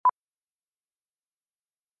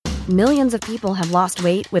Millions of people have lost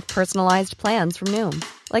weight with personalized plans from Noom.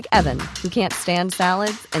 Like Evan, who can't stand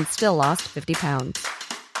salads and still lost 50 pounds.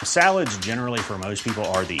 Salads generally for most people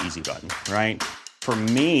are the easy button, right? For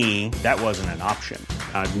me, that wasn't an option.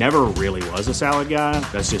 I never really was a salad guy.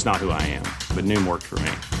 That's just not who I am. But Noom worked for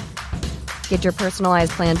me. Get your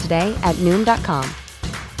personalized plan today at Noom.com.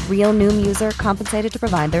 Real Noom user compensated to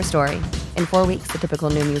provide their story. In 4 weeks, the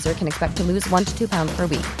typical Noom user can expect to lose 1 to 2 pounds per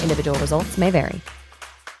week. Individual results may vary.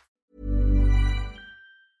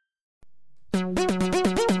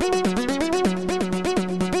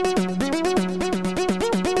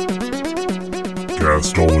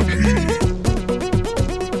 Castology.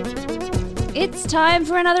 It's time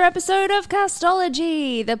for another episode of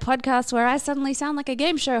Castology, the podcast where I suddenly sound like a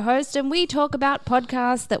game show host and we talk about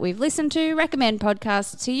podcasts that we've listened to, recommend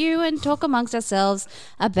podcasts to you, and talk amongst ourselves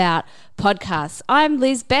about podcasts. I'm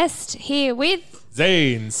Liz Best, here with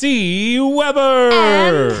Zane C. Weber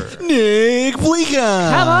and Nick Bleeker.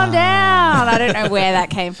 Come on down. I don't know where that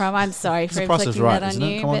came from. I'm sorry for The Price is inflicting Right, that on isn't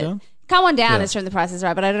it? you. Come on but down? Come on down Yeah. is from The Price is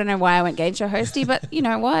Right, but I don't know why I went game show hosty, but you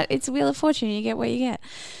know what? It's a Wheel of Fortune. You get what you get.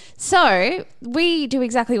 So we do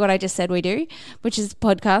exactly what I just said we do, which is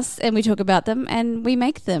podcasts, and we talk about them and we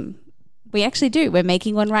make them. We actually do. We're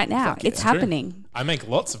making one right now. It's happening. I make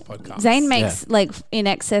lots of podcasts. Zane makes like in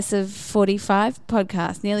excess of 45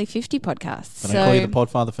 podcasts, nearly 50 podcasts. I don't call you the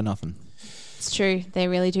Podfather for nothing. It's true. They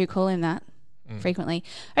really do call him that frequently.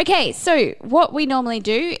 Okay, so what we normally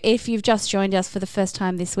do, if you've just joined us for the first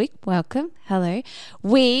time this week, welcome. Hello.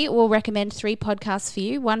 We will recommend 3 podcasts for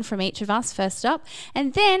you, one from each of us first up.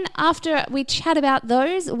 And then after we chat about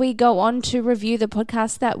those, we go on to review the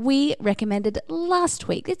podcast that we recommended last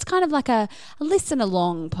week. It's kind of like a listen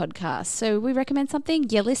along podcast. So we recommend something,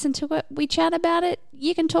 you listen to it, we chat about it,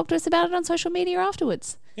 you can talk to us about it on social media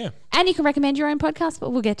afterwards. Yeah. And you can recommend your own podcast,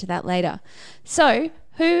 but we'll get to that later. So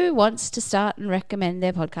who wants to start and recommend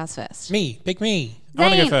their podcast first? Me. Pick me. I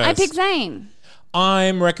want to go Zane. first. I pick Zane.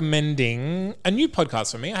 I'm recommending a new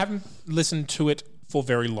podcast for me. I haven't listened to it for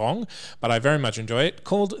very long, but I very much enjoy it,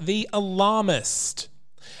 called The Alarmist.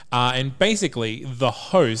 And basically, the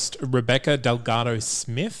host, Rebecca Delgado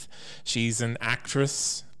Smith, she's an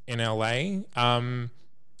actress in LA.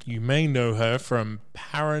 You may know her from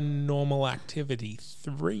Paranormal Activity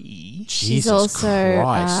 3. She's Jesus also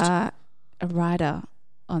Christ. a writer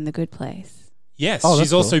on The Good Place. Yes, Oh, that's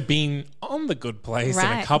she's also cool. been on The Good Place in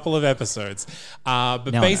Right. a couple of episodes. But Now I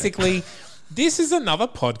know. basically, this is another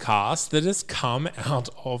podcast that has come out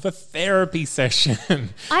of a therapy session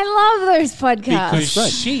I love those podcasts. because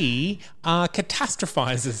great. she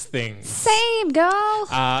catastrophizes things. Same,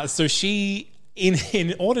 girl. So she,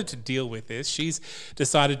 in order to deal with this, she's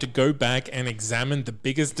decided to go back and examine the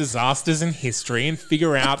biggest disasters in history and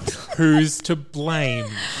figure out who's to blame.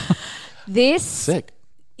 This Sick.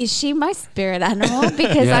 is she my spirit animal?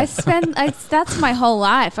 Because Yeah. that's my whole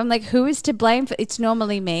life. I'm like, who is to blame for? It's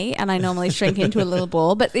normally me, and I normally shrink into a little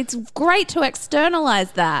ball. But it's great to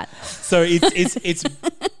externalize that. So it's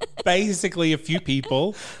basically a few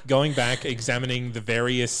people going back, examining the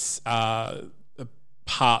various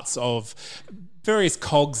parts of various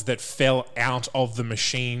cogs that fell out of the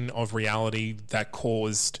machine of reality that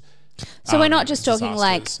caused. So we're not just talking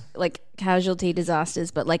disasters. like casualty disasters,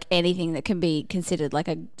 but like anything that can be considered like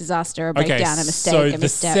a disaster, a breakdown, a mistake, so a the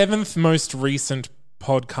misstep. 7th most recent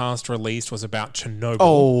podcast released was about Chernobyl.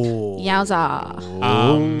 Oh. Yowza.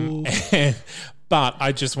 But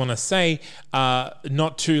I just want to say,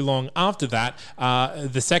 not too long after that,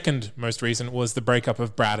 the second most recent was the breakup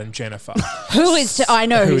of Brad and Jennifer. Who is to? I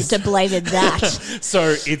know who's to blame in that.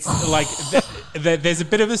 So it's like there's a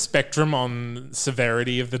bit of a spectrum on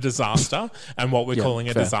severity of the disaster and what we're calling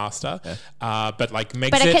a fair. disaster. But like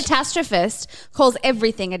makes But a it catastrophist calls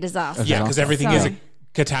everything a disaster. yeah, because everything is So- a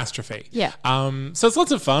catastrophe. Yeah. So it's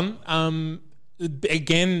lots of fun.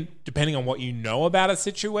 Again, depending on what you know about a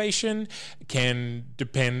situation, can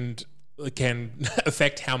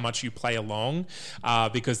affect how much you play along.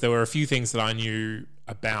 Because there were a few things that I knew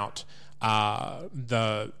about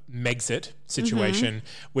the Megxit situation,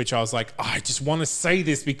 which I was like, I just want to say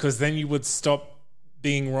this because then you would stop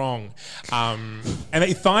being wrong. And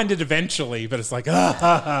they find it eventually, but it's like,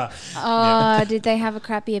 Did they have a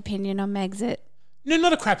crappy opinion on Megxit? No,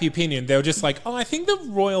 not a crappy opinion. They were just like, I think the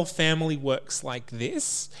royal family works like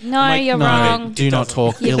this. No, I'm like, you're No, wrong. do not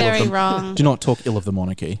talk You're ill very of the wrong. Do not talk ill of the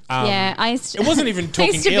monarchy. Yeah, I used to, It wasn't even I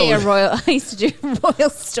talking used to ill. be a royal. I used to do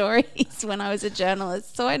royal stories when I was a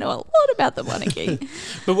journalist, so I know a lot about the monarchy.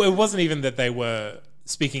 But it wasn't even that they were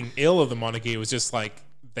speaking ill of the monarchy. It was just like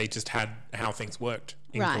they just had how things worked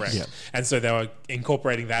incorrect. Right. Yeah. And so they were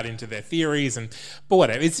incorporating that into their theories, but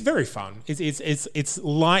whatever. It's very fun. It's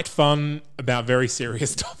light fun about very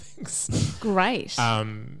serious topics. Great.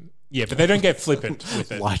 Yeah, but they don't get flippant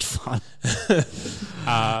with it. Light fun.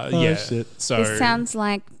 Yeah. shit. So this sounds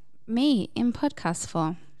me in podcast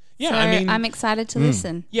form. yeah, So I mean, I'm excited to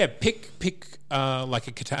listen. yeah, pick like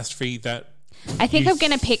a catastrophe that. I think You I'm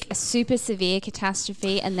going to pick a super severe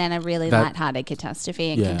catastrophe and then a really That- lighthearted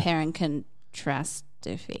catastrophe and Yeah. compare and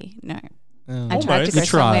contrastrophe. No. I Almost. tried to go You tried.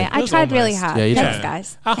 somewhere. It I was tried really almost. hard. Yeah, you Thanks, tried.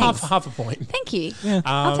 guys. Half Thanks. a point. Thank you.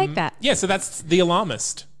 I'll take that. Yeah, so that's The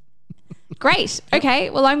Alarmist. Great. Okay.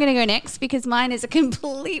 Well, I'm going to go next because mine is a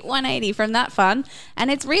complete 180 from that fun, and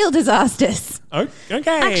it's real disasters. Oh,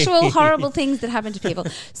 okay. Actual horrible things that happen to people.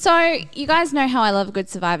 So you guys know how I love a good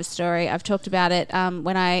survivor story. I've talked about it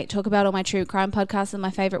when I talk about all my true crime podcasts, and my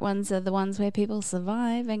favorite ones are the ones where people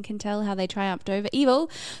survive and can tell how they triumphed over evil.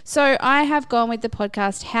 So I have gone with the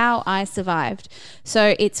podcast How I Survived.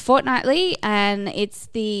 So it's fortnightly, and it's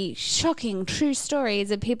the shocking true stories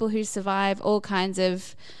of people who survive all kinds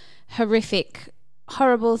of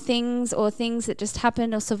horrible things or things that just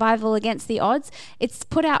happened or survival against the odds. It's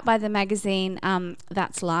put out by the magazine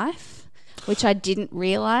That's Life, which I didn't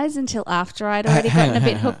realise until after I'd already gotten a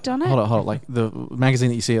bit hooked on it. Hold on. Like the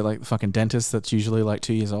magazine that you see at like the fucking dentist that's usually like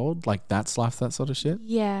 2 years old, like That's Life, that sort of shit.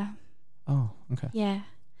 Yeah, Oh, okay. yeah.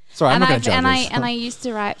 Sorry, I'm not going to judge and this. I used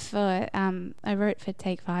to write for I wrote for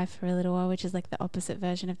Take 5 for a little while, which is like the opposite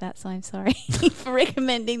version of that. So I'm sorry for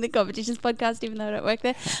recommending the Competitions podcast, even though I don't work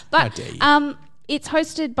there. But dare you. it's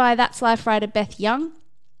hosted by That's Life writer Beth Young.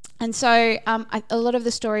 And so a lot of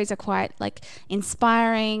the stories are quite like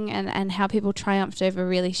inspiring and how people triumphed over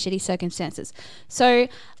really shitty circumstances. So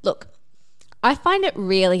look, I find it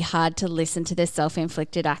really hard to listen to the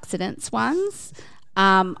self-inflicted accidents ones.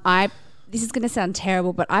 This is going to sound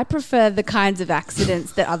terrible, but I prefer the kinds of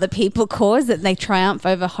accidents that other people cause, that they triumph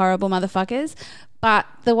over horrible motherfuckers. But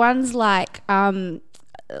the ones like I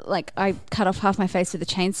cut off half my face with a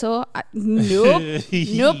chainsaw. Nope.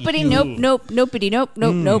 Nopedy, nope.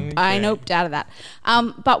 I noped out of that.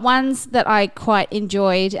 But ones that I quite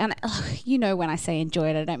enjoyed, and when I say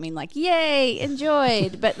enjoyed, I don't mean like, yay,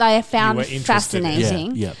 enjoyed, but I found were interested in it.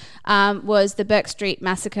 fascinating. Yeah. Was the Burke Street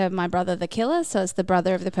Massacre My Brother the Killer? So it's the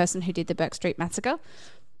brother of the person who did the Burke Street Massacre.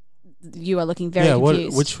 You are looking very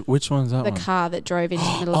confused. Which one's that The one? car that drove into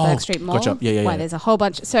the middle of Burke Street Mall. Gotcha. Yeah. Why there's a whole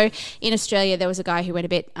bunch. So in Australia, there was a guy who went a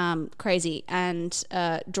bit crazy and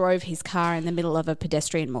drove his car in the middle of a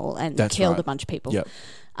pedestrian mall and That's killed right. a bunch of people. Yep.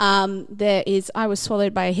 There is I Was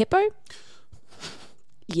Swallowed by a Hippo.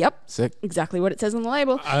 Yep. Sick. Exactly what it says on the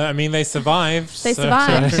label. I mean, they survived. They so-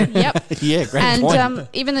 survived. Yep. Yeah, great And point.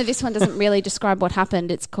 even though this one doesn't really describe what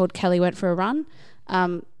happened, it's called Kelly Went for a Run.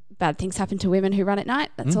 Bad things happen to women who run at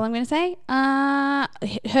night. That's all I'm going to say.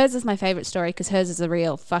 Hers is my favourite story because hers is a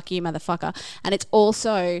real fuck you motherfucker. And it's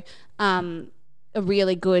also a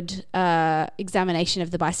really good examination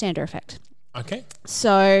of the bystander effect. Okay.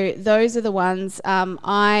 So those are the ones.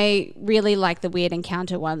 I really like the weird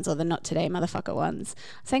encounter ones or the not today motherfucker ones.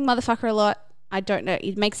 I'm saying motherfucker a lot. I don't know.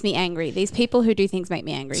 It makes me angry. These people who do things make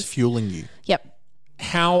me angry. It's fueling you. Yep.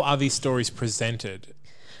 How are these stories presented?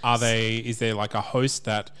 Is there like a host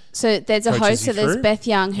that So there's a coaches host. you So there's through? Beth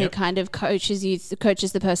Young who Yep. kind of coaches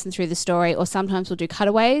the person through the story, or sometimes we'll do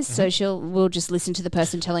cutaways. Mm-hmm. So we'll just listen to the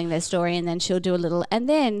person telling their story, and then she'll do a little. And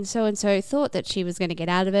then so and so thought that she was going to get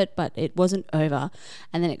out of it, but it wasn't over,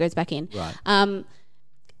 and then it goes back in. Right.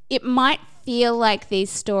 It might feel like these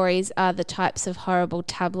stories are the types of horrible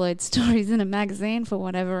tabloid stories in a magazine for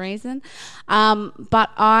whatever reason, but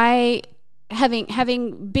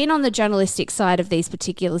Having been on the journalistic side of these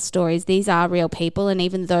particular stories, these are real people, and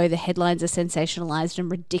even though the headlines are sensationalized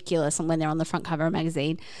and ridiculous and when they're on the front cover of a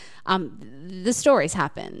magazine, the stories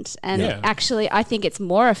happened. And Yeah. actually, I think it's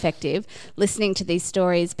more effective listening to these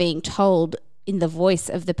stories being told in the voice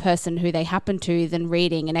of the person who they happen to than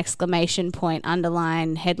reading an exclamation point,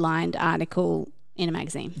 underline, headlined article in a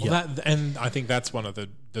magazine. Well, and I think that's one of the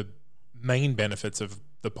main benefits of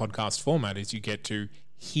the podcast format is you get to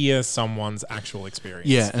hear someone's actual experience.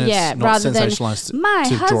 Yeah, and it's not rather than sensationalized my to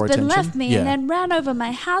draw husband attention. left me Yeah. and then ran over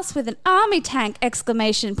my house with an army tank!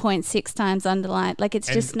 Exclamation point 6 times underlined. Like it's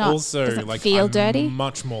And just not also, doesn't like, feel I'm dirty.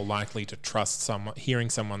 much more likely to trust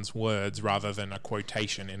hearing someone's words rather than a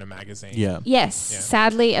quotation in a magazine. Yeah. Yes,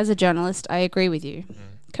 sadly, as a journalist, I agree with you.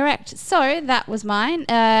 Correct. So that was mine,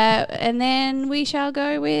 and then we shall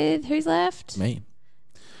go with who's left. Me.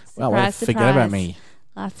 Well, Surprise, forget about surprise. me.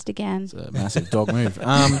 Last again. It's a massive dog move.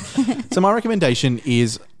 So my recommendation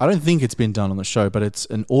is, I don't think it's been done on the show, but it's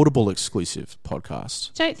an Audible exclusive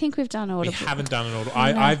podcast. Don't think we've done Audible. We haven't done an Audible.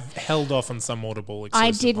 I've held off on some Audible exclusive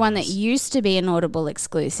I did one that ones. used to be an Audible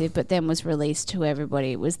exclusive, but then was released to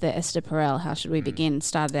everybody. It was the Esther Perel, How Should We Begin?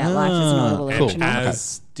 Started out life as an Audible And Cool. original.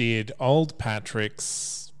 as did Old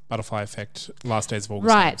Patrick's Butterfly Effect, Last Days of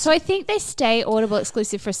August. Right. So I think they stay Audible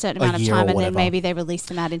exclusive for a certain amount of year or time, and then whatever. maybe they release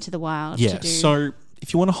them out into the wild. Yeah, To do. so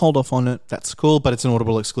if you want to hold off on it, that's cool, but it's an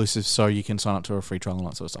Audible exclusive, so you can sign up to a free trial and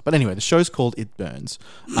that sort of stuff. But anyway, the show's called It Burns.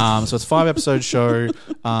 So it's a 5-episode show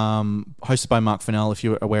hosted by Mark Fennell. If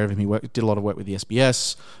you're aware of him, he did a lot of work with the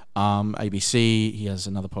SBS, ABC. He has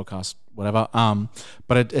another podcast, whatever.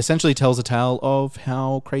 But it essentially tells a tale of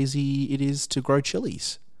how crazy it is to grow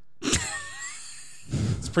chilies.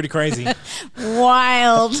 It's pretty crazy.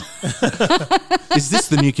 Wild. Is this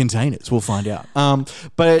the new containers? We'll find out.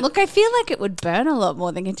 But Look, I feel like it would burn a lot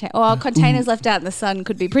more than containers. Well, containers left out in the sun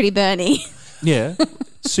could be pretty burny. yeah,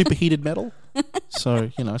 superheated metal. So,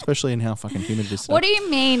 especially in how fucking humid it is. What do you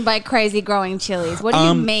mean by crazy growing chilies? What do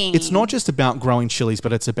you mean? It's not just about growing chilies,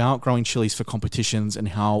 but it's about growing chilies for competitions and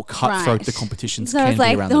how cutthroat Right. the competitions So can it's be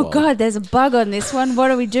like, around the oh world. God, there's a bug on this one. What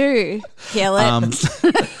do we do? Kill it.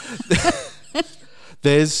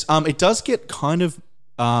 It does get kind of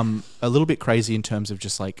a little bit crazy in terms of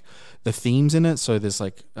just like the themes in it. So there's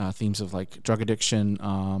like themes of like drug addiction,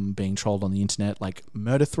 being trolled on the internet, like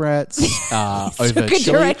murder threats, over Took a chili.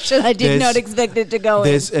 direction I did There's- not expect it to go in.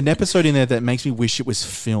 There's an episode in there that makes me wish it was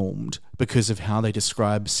filmed because of how they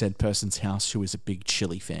describe said person's house who is a big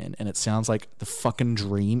chili fan. And it sounds like the fucking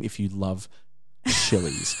dream if you love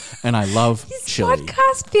chilies. And I love chili.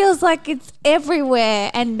 Podcast feels like it's everywhere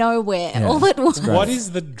and nowhere all at once. What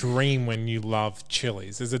is the dream when you love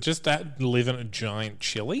chilies? Is it just that live in a giant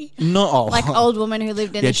chili? No, Like old woman who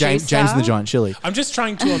lived in yeah, a shoe James and the Giant Chili. I'm just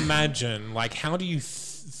trying to imagine, like, how do you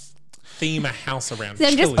theme a house around So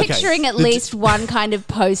I'm just chili? picturing at least one kind of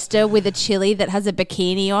poster with a chili that has a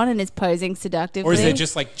bikini on and is posing seductively. Or is there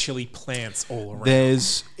just like chili plants all around?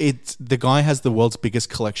 The guy has the world's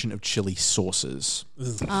biggest collection of chili sauces. Oh,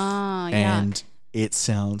 yeah. And it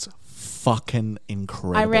sounds fucking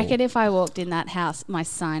incredible. I reckon if I walked in that house, my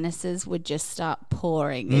sinuses would just start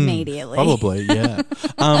pouring immediately. Probably, yeah.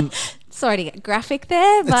 Sorry to get graphic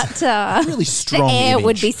there, but Really the strong air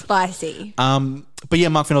would image. be spicy. But yeah,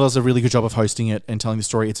 Mark Fennell does a really good job of hosting it and telling the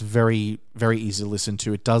story. It's very, very easy to listen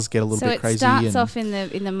to. It does get a little So bit it crazy. starts and off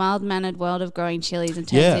in the mild mannered world of growing chilies and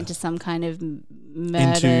turns Yeah. into some kind of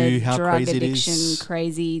murder, Into how drug crazy it addiction, is.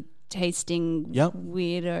 crazy tasting Yep.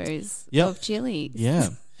 weirdos Yep. of chilies. Yeah,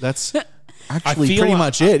 that's I actually feel pretty like-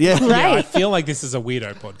 much it. Yeah, Yeah, I Right. feel like this is a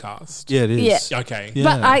weirdo podcast. yeah, it is. Yeah. Okay. Yeah.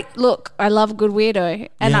 But I love a good weirdo.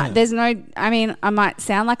 And Yeah. I might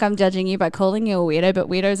sound like I'm judging you by calling you a weirdo, but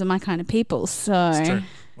weirdos are my kind of people. So True.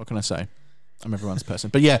 What can I say? I'm everyone's person.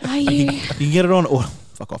 But yeah, Are you you? can get it on.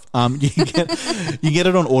 Fuck off. You can get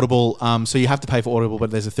it on Audible. So you have to pay for Audible,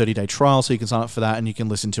 but there's a 30-day trial, so you can sign up for that, and you can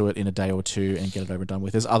listen to it in a day or two and get it over and done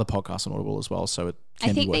with. There's other podcasts on Audible as well, so it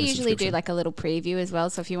can I be think worth they a usually do subscription. like a little preview as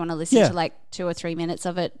well. So if you want to listen Yeah. to like 2 or 3 minutes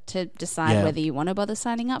of it to decide Yeah. whether you want to bother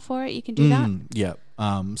signing up for it, you can do that. Yeah.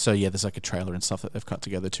 So yeah, there's like a trailer and stuff that they've cut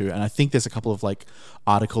together too, and I think there's a couple of like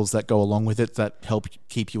articles that go along with it that help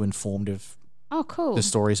keep you informed of Oh, cool. the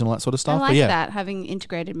stories and all that sort of I stuff. like but yeah, that, having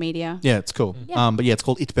integrated media. yeah, it's cool. Yeah. But yeah, it's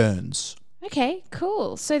called It Burns. Okay,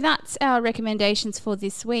 cool. So that's our recommendations for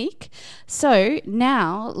this week. So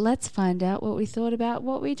now let's find out what we thought about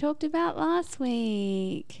what we talked about last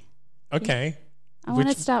week. Okay. I want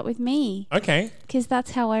Which- to start with me Okay. because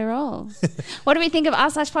that's how I roll. What do we think of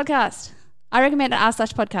r/podcast? I recommend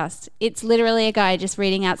r/podcast. It's literally a guy just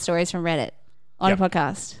reading out stories from Reddit on Yep. a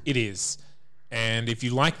podcast. It is. And if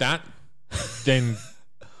you like that, then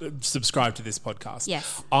subscribe to this podcast.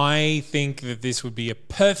 Yes. I think that this would be a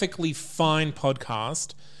perfectly fine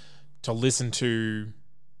podcast to listen to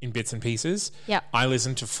in bits and pieces. Yep. I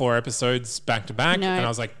listened to 4 episodes back to back No. and I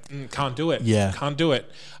was like, can't do it. Yeah. Can't do it.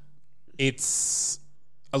 It's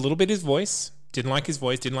a little bit his voice. Didn't like his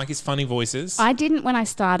voice. Didn't like his funny voices. I didn't when I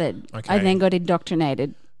started. Okay. I then got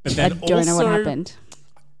indoctrinated. But I then don't know what also- happened.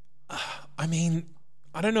 I mean,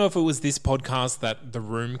 I don't know if it was this podcast that The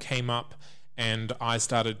Room came up and I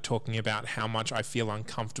started talking about how much I feel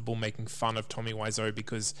uncomfortable making fun of Tommy Wiseau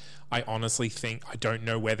because I honestly think I don't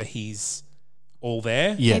know whether he's all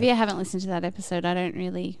there. Yeah. Maybe I haven't listened to that episode. I don't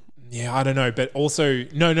really. Yeah, I don't know. But also,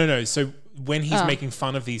 no. So when he's Oh. making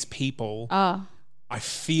fun of these people, Oh, I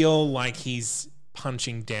feel like he's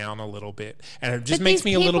punching down a little bit, and it just But makes these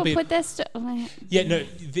me a little people bit. put their Yeah, no,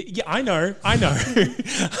 I know. I'm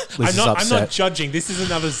Liz is not upset. judging. This is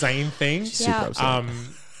another Zane thing. Super Yeah. upset.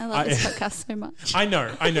 I love this podcast so much. I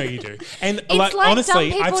know you do. And It's like honestly,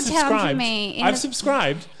 dumb I've people tell subscribed. me I've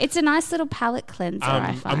subscribed. It's a nice little palate cleanser,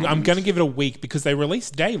 I find. I'm going to give it a week because they release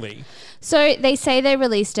daily. So they say they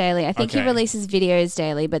release daily. I think he Okay. releases videos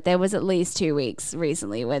daily, but there was at least 2 weeks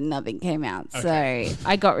recently when nothing came out. Okay. So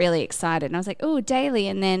I got really excited and I was like, "Oh, daily!"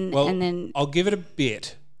 And then I'll give it a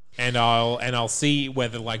bit, and I'll see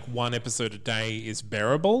whether like one episode a day is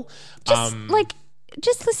bearable.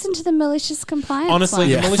 just listen to the malicious compliance. Honestly,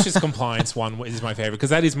 one. the malicious compliance one is my favorite because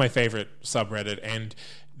that is my favorite subreddit, and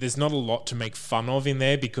there's not a lot to make fun of in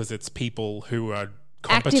there because it's people who are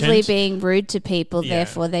competent. actively being rude to people, Yeah.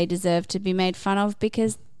 therefore they deserve to be made fun of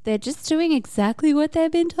because they're just doing exactly what they've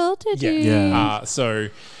been told to do. Yeah. So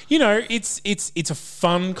it's a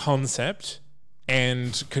fun concept,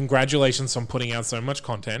 and congratulations on putting out so much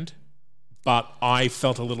content. But I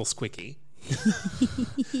felt a little squicky.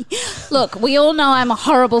 Look, we all know I'm a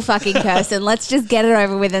horrible fucking person. Let's just get it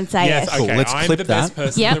over with and say Yes, it. okay. Cool, let's I'm clip the best that.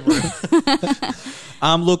 person Yep. in the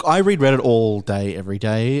room. Look, I read Reddit all day, every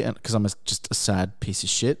day, because I'm just a sad piece of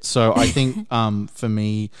shit. So I think for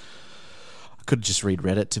me, I could just read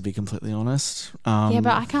Reddit, to be completely honest. Yeah,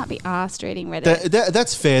 but I can't be arsed reading Reddit.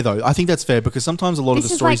 That's fair, though. I think that's fair because sometimes a lot of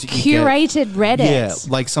This the is like stories that you get, curated Reddit. yeah,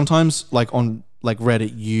 like sometimes like on like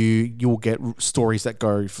Reddit, you'll get stories that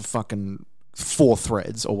go for fucking 4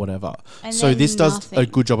 threads or whatever. And So then this does a nothing.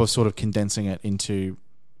 good job of sort of condensing it into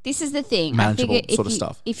This is the thing. Manageable I figure sort of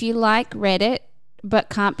stuff. If you like Reddit but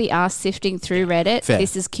can't be asked sifting through Reddit, Fair.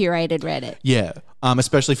 this is curated Reddit. yeah.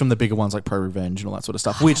 Especially from the bigger ones like Pro Revenge and all that sort of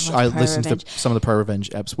stuff, which love I Pro listened Revenge. to some of the Pro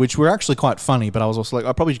Revenge apps, which were actually quite funny. But I was also like,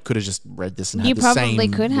 I probably could have just read this and You had the probably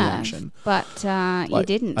same could reaction. have, but you Like,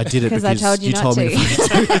 didn't. I did it because I told you, not me to.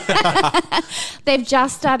 to. They've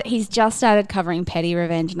just started. He's just started covering Petty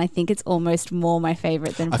Revenge, and I think it's almost more my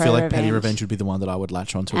favorite than I Pro feel like Revenge. Petty Revenge would be the one that I would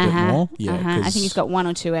latch onto a bit more. Yeah, I think 'cause- he's got 1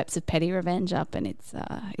 or 2 eps of Petty Revenge up, and it's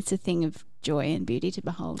a thing of joy and beauty to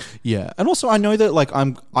behold. Yeah, and also I know that like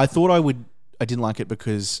I thought I didn't like it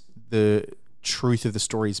because the truth of the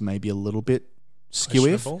stories may be a little bit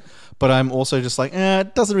skew-if, Questionable. but I'm also just like,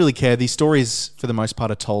 it doesn't really care. These stories, for the most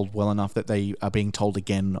part, are told well enough that they are being told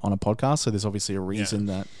again on a podcast. So there's obviously a reason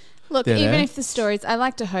that. Look, They're even there. if the stories, I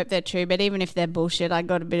like to hope they're true, but even if they're bullshit, I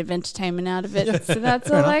got a bit of entertainment out of it. So that's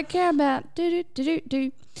all I care about. Do.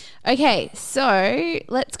 Okay, so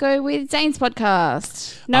let's go with Zane's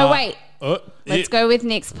podcast. No, wait. Let's go with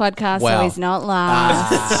Nick's podcast Wow. so he's not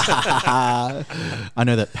last. I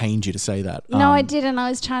know that pained you to say that. No, I didn't. I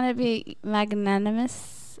was trying to be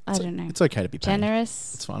magnanimous. I don't know. It's okay to be pained.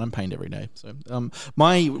 Generous. It's fine. I'm pained every day. So,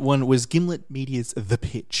 my one was Gimlet Media's The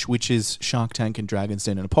Pitch, which is Shark Tank and Dragon's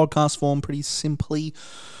Den in a podcast form, pretty simply.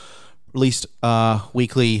 Released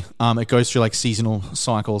weekly. It goes through like seasonal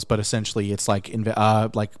cycles, but essentially it's like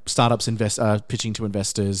like startups pitching to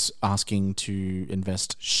investors, asking to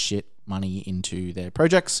invest shit money into their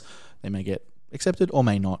projects. They may get accepted or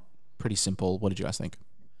may not. Pretty simple. What did you guys think?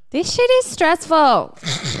 This shit is stressful.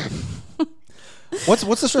 What's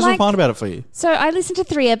the stressful Like- part about it for you? So I listened to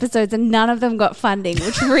 3 episodes and none of them got funding,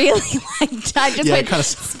 which really I just Yeah, went kinda-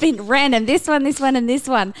 spin random. This one, and this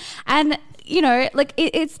one. And, you know, like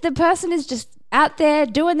it's the person is just out there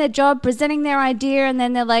doing their job, presenting their idea, and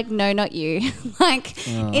then they're like, no, not you. Like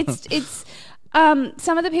it's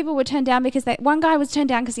some of the people were turned down because one guy was turned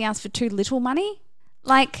down because he asked for too little money.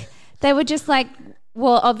 Like they were just like,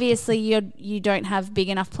 well, obviously you don't have big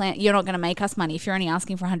enough plan. You're not going to make us money if you're only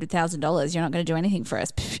asking for $100,000. You're not going to do anything for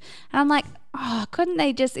us. And I'm like, oh, couldn't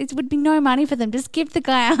they just? It would be no money for them. Just give the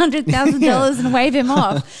guy $100,000 and wave him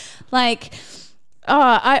off. Like,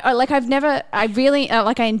 I really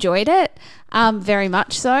enjoyed it. Very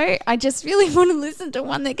much so. I just really want to listen to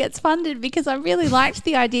one that gets funded because I really liked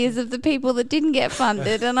the ideas of the people that didn't get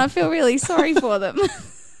funded, and I feel really sorry for them.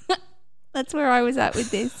 That's where I was at with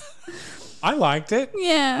this. I liked it.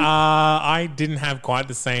 Yeah. I didn't have quite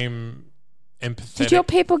the same empathetic. Did your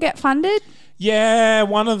people get funded? Yeah,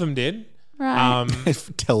 one of them did. Right.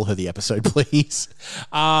 Tell her the episode, please.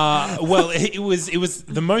 Well, it was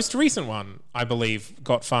the most recent one, I believe,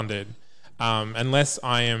 got funded. Unless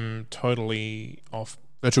I am totally off.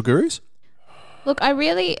 Virtual Gurus? Look,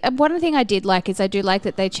 one thing I did like is I do like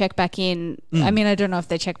that they check back in. I mean, I don't know if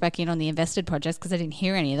they check back in on the invested projects because I didn't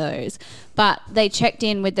hear any of those, but they checked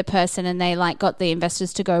in with the person and they like got the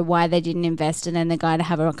investors to go why they didn't invest, and then the guy to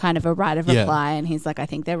have a kind of a right of reply, and he's like, I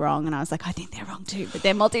think they're wrong, and I was like, I think they're wrong too, but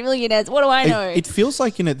they're multimillionaires. What do I know? It feels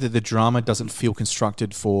like the drama doesn't feel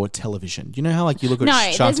constructed for television. You know how like you look at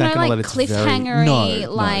Shark there's Tank no and all like that, it's cliffhangery,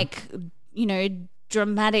 no. like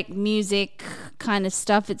dramatic music kind of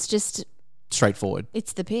stuff. It's just straightforward.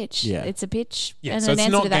 it's the pitch. Yeah. It's a pitch. Yeah, and so an it's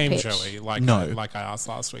answer not to that game pitch. showy like I asked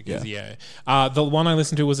last week. Yeah. The one I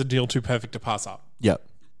listened to was A Deal Too Perfect to Pass Up. Yep.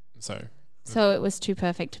 So it was too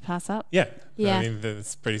perfect to pass up. Yeah. Yeah. I mean,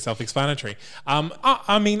 that's pretty self-explanatory.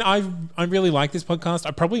 I mean, I really like this podcast.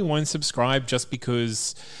 I probably won't subscribe just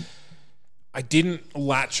because I didn't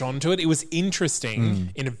latch onto it. It was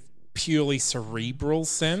interesting in a purely cerebral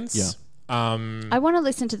sense. Yeah. I want to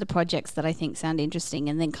listen to the projects that I think sound interesting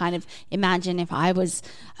and then kind of imagine if I was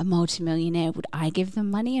a multimillionaire, would I give them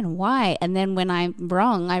money and why? And then when I'm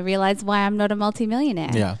wrong, I realize why I'm not a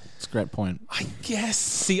multimillionaire. Yeah, it's a great point. I guess.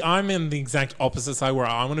 See, I'm in the exact opposite side where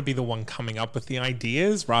I want to be the one coming up with the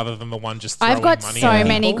ideas rather than the one just throwing I've got money so at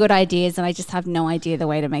many people. good ideas and I just have no idea the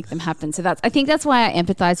way to make them happen. So I think that's why I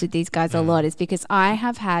empathize with these guys a lot, is because I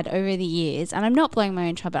have had over the years, and I'm not blowing my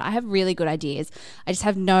own trumpet, I have really good ideas. I just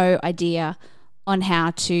have no idea on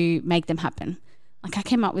how to make them happen. Like I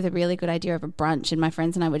came up with a really good idea of a brunch and my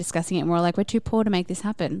friends and I were discussing it and we were like, we're too poor to make this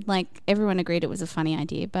happen. Like everyone agreed it was a funny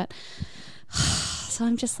idea, but so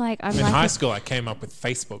I'm just like, In high school, I came up with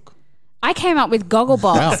Facebook. I came up with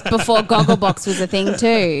Gogglebox before Gogglebox was a thing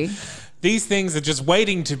too. These things are just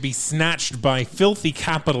waiting to be snatched by filthy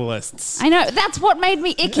capitalists. I know. That's what made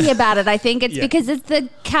me icky about it. I think it's because it's the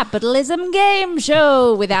capitalism game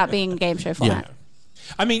show without being a game show format. Yeah.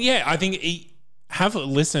 I mean, I think have a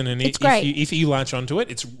listen, and It's great. if you latch onto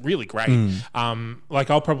it, it's really great. Like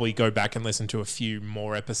I'll probably go back and listen to a few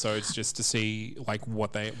more episodes just to see like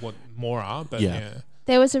what more are. But yeah.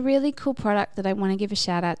 There was a really cool product that I want to give a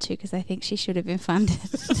shout out to because I think she should have been funded.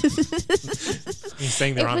 You're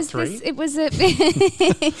saying there aren't three?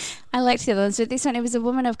 I liked the other ones. But this one, it was a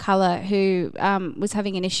woman of colour who was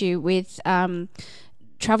having an issue with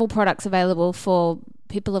travel products available for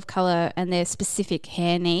people of colour and their specific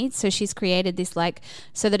hair needs. So she's created this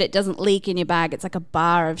so that it doesn't leak in your bag. It's like a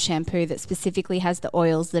bar of shampoo that specifically has the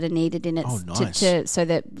oils that are needed in it. Oh, nice. so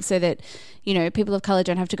that people of colour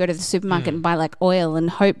don't have to go to the supermarket and buy oil and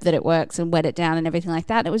hope that it works and wet it down and everything like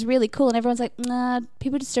that. And it was really cool. And everyone's like, nah,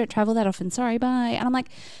 people just don't travel that often. Sorry, bye. And I'm like,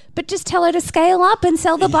 but just tell her to scale up and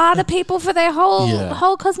sell the bar to people for their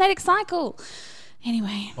whole cosmetic cycle.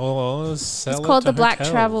 Anyway, it's called the Black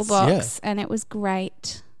Travel Box, and it was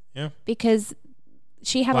great. Yeah, because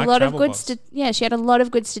she had Black a lot of Travel good. Box. She had a lot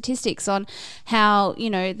of good statistics on how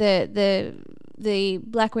the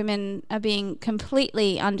black women are being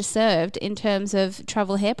completely underserved in terms of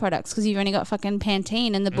travel hair products because you've only got fucking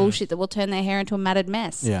Pantene and the bullshit that will turn their hair into a matted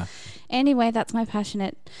mess. Yeah. Anyway, that's my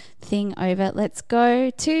passionate thing over. Let's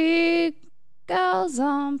go to Girls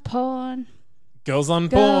on Porn. Girls on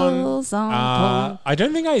Porn. Girls on Porn. I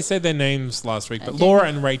don't think I said their names last week, but Laura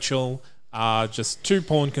and Rachel are just two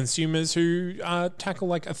porn consumers who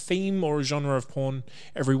tackle a theme or a genre of porn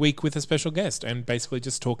every week with a special guest, and basically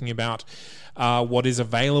just talking about what is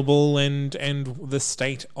available and the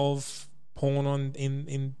state of porn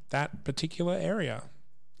in that particular area.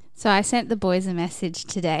 So I sent the boys a message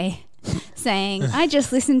today saying, I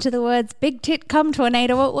just listened to the words "big tit cum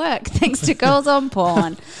tornado" at work thanks to Girls on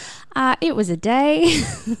Porn. It was a day.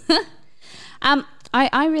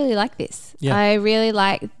 I really like this. Yeah. I really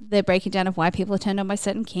like the breaking down of why people are turned on by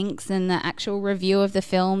certain kinks and the actual review of the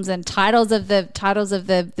films and titles of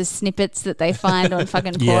the snippets that they find on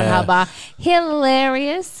fucking Pornhub are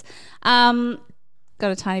hilarious. Got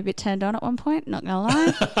a tiny bit turned on at one point, not gonna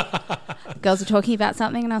lie. Girls were talking about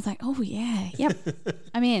something and I was like, oh yeah, yep,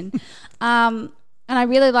 I'm in. And I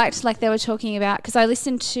really liked they were talking about, because I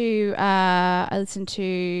listened to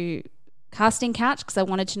Casting Couch because I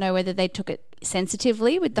wanted to know whether they took it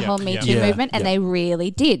sensitively with the whole Me Too movement, and they really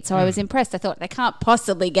did. So I was impressed. I thought they can't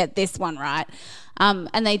possibly get this one right.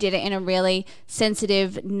 And they did it in a really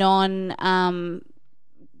sensitive, icky,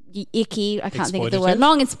 I can't think of the word,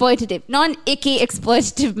 non-icky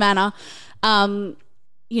exploitative manner.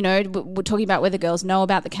 We're talking about whether girls know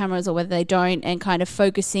about the cameras or whether they don't, and kind of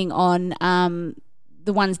focusing on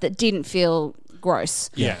the ones that didn't feel gross.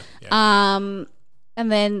 Yeah.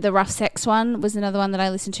 And then the rough sex one was another one that I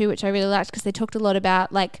listened to, which I really liked because they talked a lot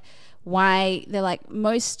about why they're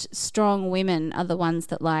most strong women are the ones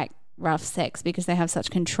that rough sex because they have such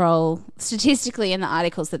control statistically in the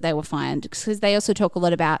articles that they were found, because they also talk a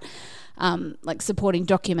lot about like supporting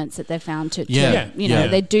documents that they've found to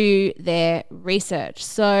they do their research.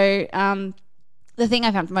 So the thing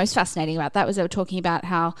I found most fascinating about that was they were talking about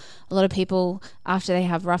how a lot of people after they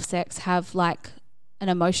have rough sex have like an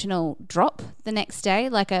emotional drop the next day,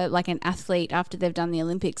 like an athlete after they've done the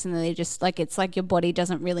Olympics, and they just like, it's like your body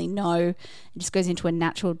doesn't really know, it just goes into a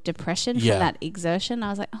natural depression from that exertion. I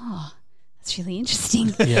was like, oh, that's really interesting.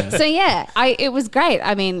 So it was great.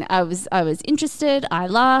 I mean, I was interested, I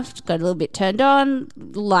laughed, got a little bit turned on,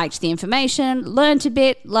 liked the information, learned a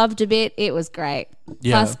bit, loved a bit. It was great.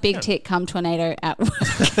 Plus big tit cum tornado at work.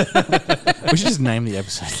 We should just name the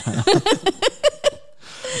episode.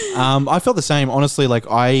 I felt the same, honestly. Like,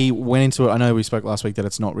 I went into it. I know we spoke last week that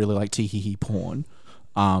it's not really like tee-hee-hee porn.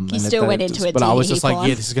 You still went into it, but I was just like,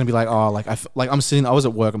 yeah, this is gonna be like, oh, like I'm sitting. I was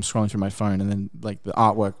at work. I'm scrolling through my phone, and then like the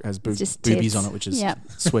artwork has boobies on it, which is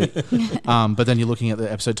sweet. But then you're looking at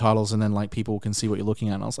the episode titles, and then like people can see what you're looking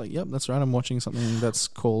at. And I was like, yep, that's right. I'm watching something that's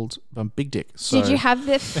called Big Dick. So, did you have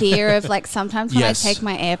the fear of like sometimes when I take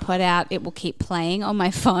my AirPod out, it will keep playing on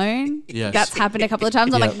my phone? Yes, that's happened a couple of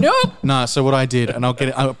times. I'm like, nope. No. So what I did, and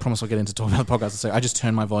I promise I'll get into talking about the podcast. And say I just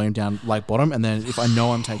turn my volume down like bottom, and then if I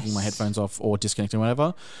know I'm taking my headphones off or disconnecting or whatever,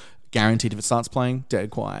 guaranteed if it starts playing, dead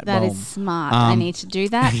quiet. That is smart. I need to do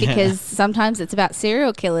that because sometimes it's about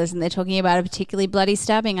serial killers and they're talking about a particularly bloody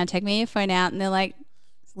stabbing. I take my earphone out and they're like,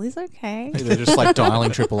 is Liz okay? They're just like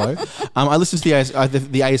dialing 000. I listened to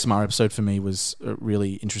the ASMR episode. For me was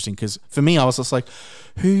really interesting because for me I was just like,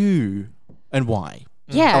 who and why?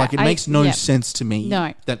 Yeah, like it makes no sense to me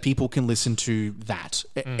No. that people can listen to that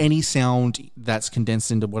any sound that's condensed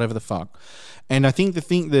into whatever the fuck. And I think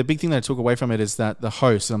the big thing that I took away from it is that the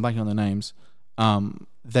hosts, and I'm blanking on their names,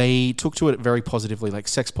 they took to it very positively, like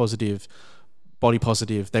sex positive, body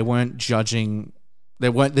positive. They weren't judging.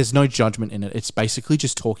 There's no judgment in it. It's basically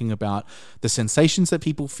just talking about the sensations that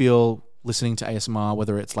people feel listening to ASMR,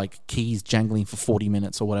 whether it's like keys jangling for 40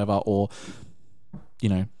 minutes or whatever, or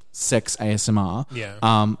sex ASMR. Yeah.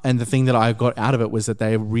 And the thing that I got out of it was that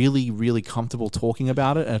they're really, really comfortable talking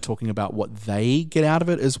about it and talking about what they get out of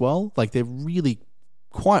it as well. Like they're really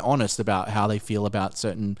quite honest about how they feel about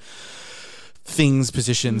certain things,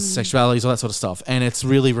 positions, sexualities, all that sort of stuff. And it's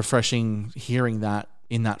really refreshing hearing that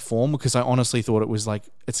in that form, because I honestly thought it was like,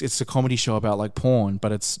 it's a comedy show about like porn,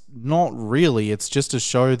 but it's not really. It's just a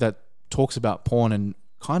show that talks about porn and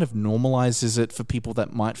kind of normalizes it for people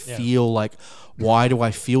that might feel like, why do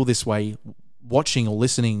I feel this way watching or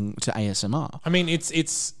listening to ASMR? I mean,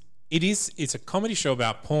 it's a comedy show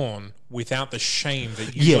about porn without the shame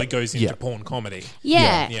that usually goes into porn comedy.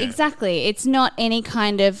 Yeah, exactly. It's not any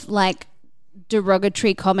kind of like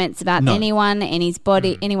derogatory comments about anyone, anyone's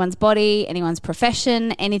body, anyone's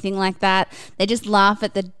profession, anything like that. They just laugh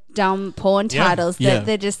at the dumb porn titles that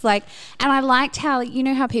they're just like, and I liked how, you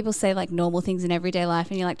know how people say like normal things in everyday life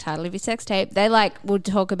and you're like, title of your sex tape, they like would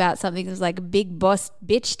talk about something that's like big boss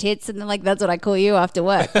bitch tits and they're like, that's what I call you after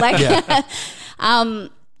work. Like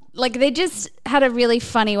like they just had a really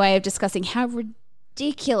funny way of discussing how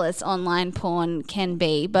ridiculous online porn can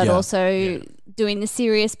be, but also doing the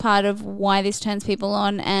serious part of why this turns people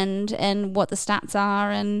on and what the stats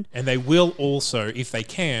are, and they will also, if they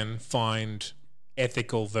can, find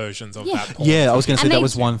ethical versions of that porn. Yeah, I was going to say that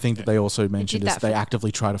was one thing that they also mentioned is they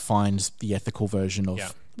actively try to find the ethical version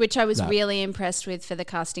of which I was really impressed with for the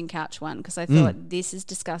casting couch one, because I thought this is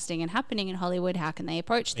disgusting and happening in Hollywood. How can they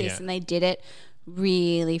approach this? And they did it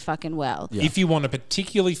really fucking well. If you want a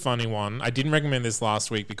particularly funny one, I didn't recommend this last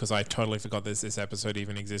week because I totally forgot this episode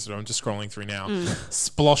even existed. I'm just scrolling through now.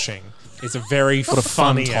 Sploshing is a very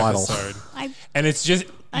funny episode. And it's just...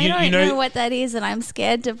 I don't know what that is, and I'm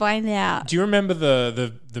scared to find out. Do you remember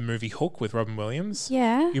the movie Hook with Robin Williams?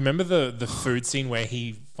 Yeah. You remember the food scene where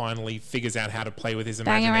he finally figures out how to play with his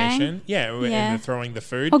Bangarang? imagination? Yeah, and they're throwing the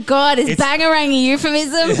food. Oh God, is Bangarang a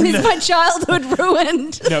euphemism? Is my childhood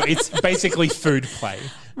ruined? No, it's basically food play.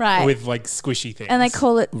 Right. With like squishy things. And they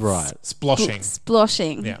call it sploshing.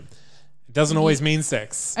 Sploshing. Yeah. It doesn't always mean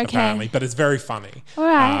sex, apparently, but it's very funny. All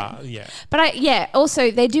right. But also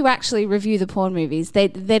they do actually review the porn movies. They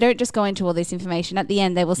don't just go into all this information. At the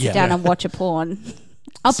end, they will sit down and watch a porn.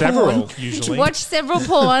 Usually. Watch several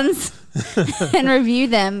porns and review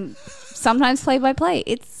them, sometimes play by play.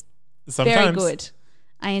 It's very good.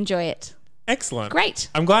 I enjoy it. Excellent. Great.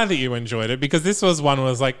 I'm glad that you enjoyed it, because this was one where I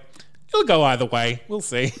was like, It'll go either way. We'll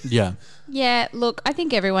see. Yeah. Yeah, look, I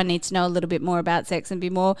think everyone needs to know a little bit more about sex and be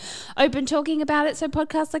more open talking about it, so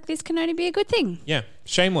podcasts like this can only be a good thing. Yeah.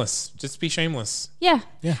 Shameless. Just be shameless. Yeah.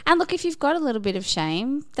 Yeah. And look, if you've got a little bit of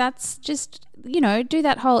shame, that's just, do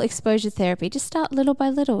that whole exposure therapy. Just start little by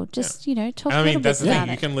little. Just, talk a little bit that's the about thing.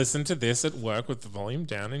 it. You can listen to this at work with the volume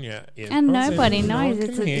down in your earphones. And nobody no knows.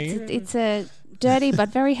 one can hear you. It's a dirty but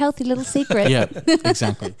very healthy little secret. Yeah,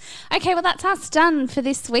 exactly. Okay, well, that's us done for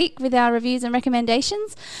this week with our reviews and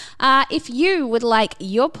recommendations. If you would like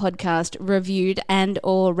your podcast reviewed and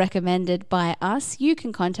or recommended by us, you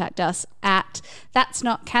can contact us at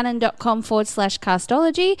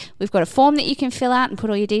that'snotcanon.com/castology. We've got a form that you can fill out and put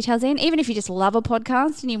all your details in. Even if you just love a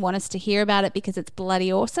podcast and you want us to hear about it because it's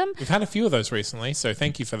bloody awesome. We've had a few of those recently, so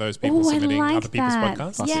thank you for those people submitting other people's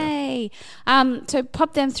podcasts. Yay. So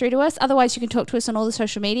pop them through to us. Otherwise, you can talk to us on all the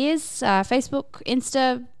social medias, Facebook,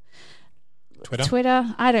 Insta,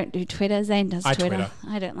 Twitter. I don't do Twitter. Zane does Twitter.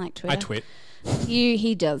 I don't like Twitter. I twit.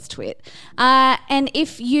 He does twit. And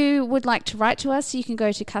if you would like to write to us, you can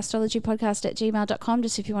go to castologypodcast@gmail.com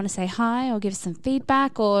just if you want to say hi or give us some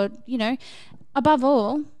feedback or, above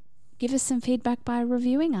all, give us some feedback by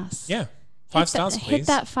reviewing us. Yeah. 5 stars, please. Hit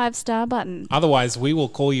that 5-star button. Otherwise, we will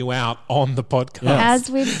call you out on the podcast. Yeah.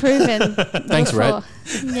 As we've proven. Thanks, before. Rhett.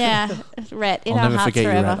 Yeah, Rhett. In I'll our never hearts forget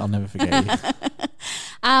forever. you, Rhett. I'll never forget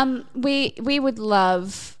you. We would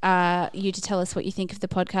love you to tell us what you think of the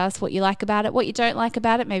podcast, what you like about it, what you don't like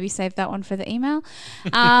about it. Maybe save that one for the email.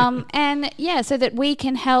 And yeah, so that we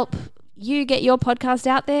can help you get your podcast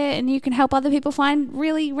out there and you can help other people find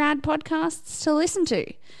really rad podcasts to listen to.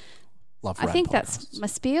 Love I rad think podcasts. that's my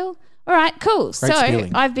spiel. All right, cool. So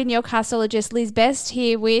spieling. I've been your castologist, Liz Best,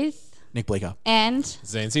 here with Nick Bleeker. and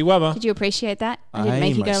Zancy Weber. did you appreciate that? I didn't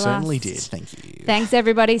make you go most last. certainly did. Thank you. Thanks,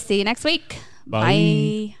 everybody. See you next week.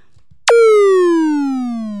 Bye.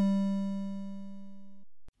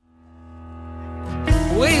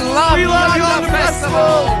 We love Yonder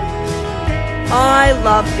Festival! I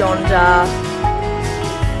love Yonder.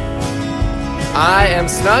 I am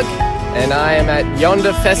Snug, and I am at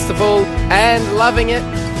Yonder Festival and loving it.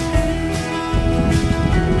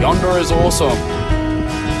 Yonder is awesome.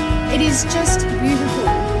 It is just beautiful.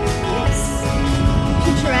 It's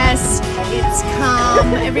picturesque, it's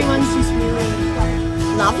calm, everyone's just really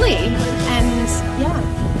lovely, and yeah.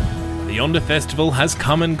 The Yonder Festival has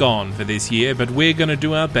come and gone for this year, but we're going to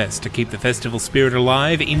do our best to keep the festival spirit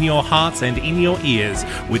alive in your hearts and in your ears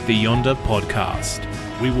with the Yonder podcast.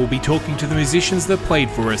 We will be talking to the musicians that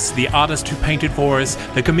played for us, the artists who painted for us,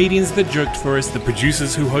 the comedians that joked for us, the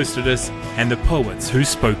producers who hosted us, and the poets who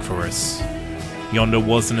spoke for us. Yonder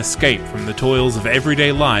was an escape from the toils of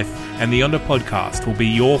everyday life, and the Yonder podcast will be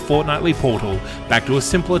your fortnightly portal back to a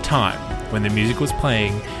simpler time when the music was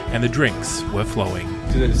playing and the drinks were flowing.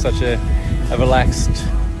 It's such a relaxed,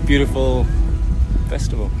 beautiful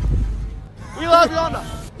festival. We love Yonder.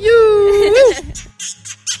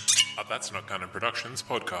 That's Not Canon Productions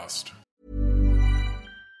podcast.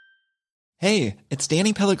 Hey, it's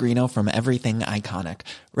Danny Pellegrino from Everything Iconic.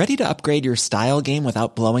 Ready to upgrade your style game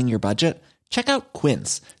without blowing your budget? Check out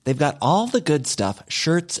Quince. They've got all the good stuff,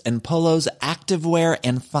 shirts and polos, activewear,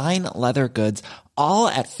 and fine leather goods, all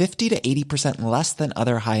at 50 to 80% less than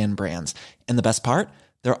other high-end brands. And the best part?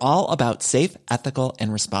 They're all about safe, ethical,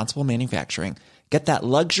 and responsible manufacturing. Get that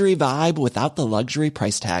luxury vibe without the luxury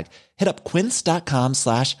price tag. Hit up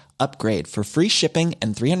quince.com/upgrade for free shipping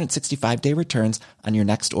and 365-day returns on your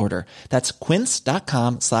next order. That's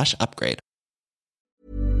quince.com/upgrade.